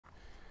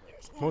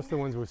Most of the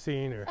ones we're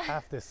seeing are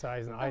half this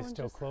size and eyes One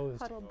still just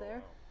closed. huddled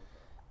there,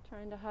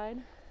 trying to hide.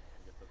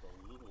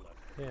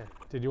 Yeah.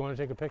 Did you want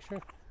to take a picture?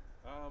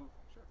 Sure.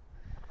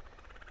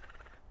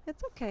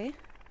 It's okay.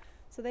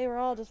 So they were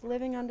all just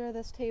living under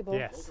this table.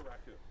 Yes. Those are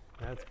raccoons.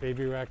 That's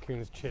baby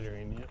raccoons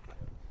chittering. Yep.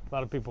 A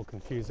lot of people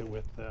confuse it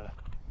with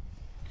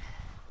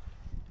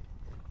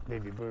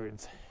baby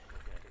birds. Okay,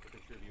 I'll take a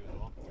picture of you as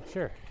well.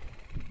 Sure.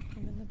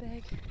 I'm in the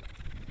bag.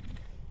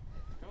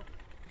 Go.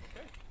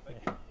 Okay. Thank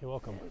Yeah, you're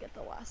welcome. And get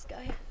the last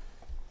guy.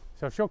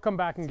 So if she'll come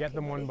back and get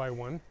them Okay, one buddy. by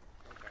one,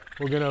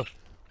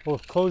 we'll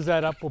close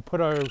that up. We'll put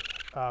our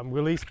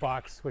release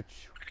box,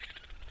 which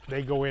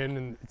they go in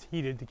and it's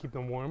heated to keep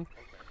them warm.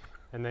 Okay.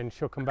 And then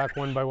she'll come back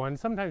one by one,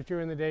 sometimes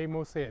during the day,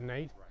 mostly at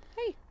night.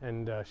 Hey.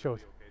 And You she'll,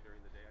 okay during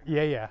the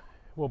day? yeah.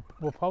 We'll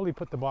probably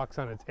put the box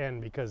on its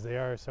end because they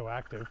are so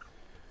active.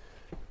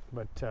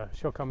 But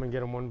she'll come and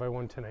get them one by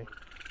one tonight.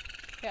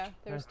 Yeah,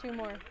 there's two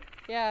more.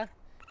 Yeah.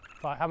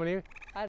 How many?